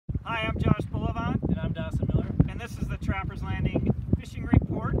Hi, I'm Josh Bullivant. And I'm Dawson Miller. And this is the Trappers Landing Fishing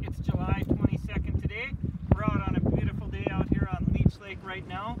Report. It's July 22nd today. We're out on a beautiful day out here on Leech Lake right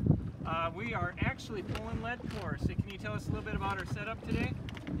now. We are actually pulling lead core. So can you tell us a little bit about our setup today?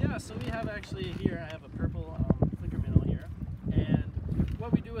 Yeah, so we have actually here, I have a purple flicker minnow here. And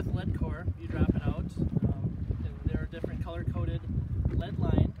what we do with lead core, you drop it out. And there are different color-coded lead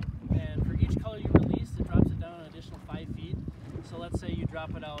line. And for each color you release, it drops it down an additional 5 feet. So let's say you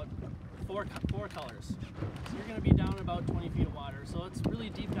drop it out four colors. So you're going to be down about 20 feet of water. So it's really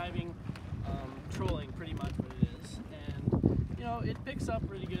deep diving trolling, pretty much what it is. And you know, it picks up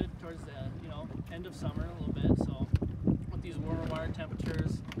really good towards the end of summer a little bit. So with these warmer water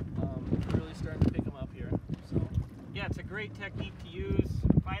temperatures, we're really starting to pick them up here. So yeah, it's a great technique to use.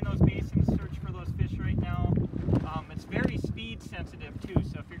 Find those basins, search for those fish right now. It's very speed sensitive too.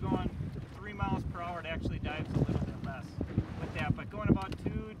 So if you're going 3 miles per hour, it actually dives a little bit less with that. But going about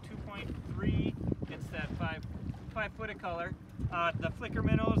 2.3, it's that 5 foot of color. The flicker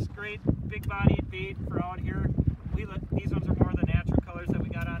minnows, great big bodied bait for out here. These ones are more the natural colors that we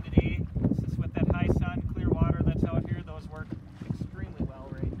got on today. Since with that high sun, clear water that's out here, those work extremely well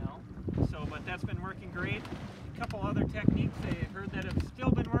right now. So, but that's been working great. A couple other techniques I heard that have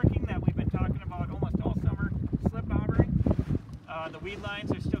still been working that we've been talking about almost all summer: slip bobbering. The weed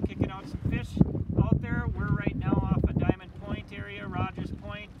lines are still kicking out some fish out there. We're right now off a Diamond Point area, Rogers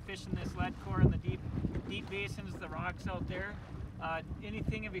Point, fishing this lead core in the deep basins, the rocks out there. Have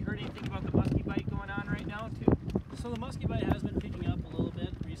you heard anything about the muskie bite going on right now too? So the muskie bite has been picking up a little bit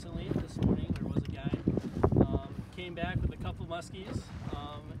recently. This morning there was a guy came back with a couple muskies,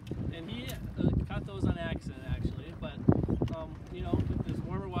 and he caught those on accident actually. But you know, with this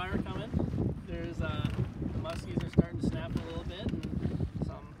warmer water coming, there's muskies are starting to snap a little bit, and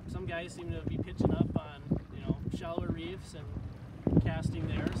some guys seem to be pitching up on shallower reefs and casting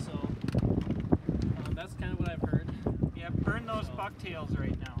there. So that's kind of what I've heard. Yeah, burn those bucktails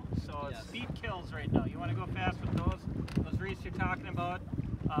right now. So it's speed kills right now. You want to go fast with those reefs you're talking about.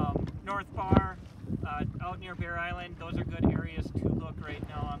 North Bar, out near Bear Island, those are good areas to look right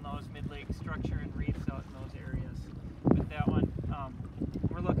now on those mid-lake structure and reefs out in those areas. With that one,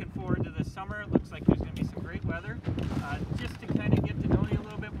 we're looking forward to this summer. It looks like there's going to be some great weather. Just to kind of get to know you a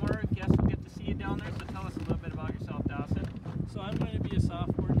little bit more, I guess we'll get to see you down there. So tell us a little bit about yourself, Dawson. So I'm going to be a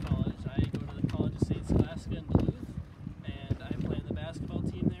sophomore in college. I go to the College of St. Scholastica in Duluth, and I play in the basketball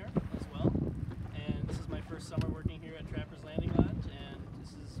team there as well. And this is my first summer working here at Trappers Landing Lodge, and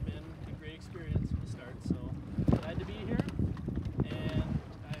this has been a great experience from the start. So glad to be here, and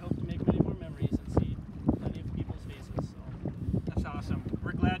I hope to make many more memories and see many of people's faces. So that's awesome.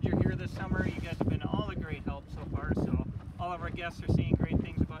 We're glad you're here this summer. You guys have been all a great help so far. So all of our guests are saying great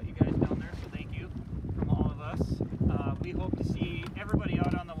things about you guys down there. So thank you from all of us. We hope to see everybody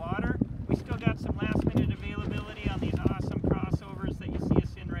out on the water. We still got some last minute availability on these awesome crossovers that you see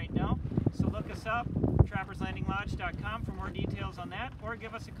us in right now. So look us up, trapperslandinglodge.com for more details on that, or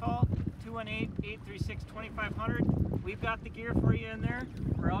give us a call, 218-836-2500. We've got the gear for you in there.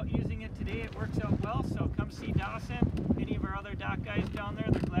 We're out using it today. It works out well, so come see Dawson, any of our other dock guys down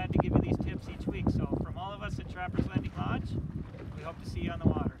there. They're glad to give you these tips each week. So from all of us at Trappers Landing Lodge, we hope to see you on the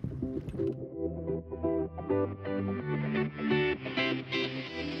water.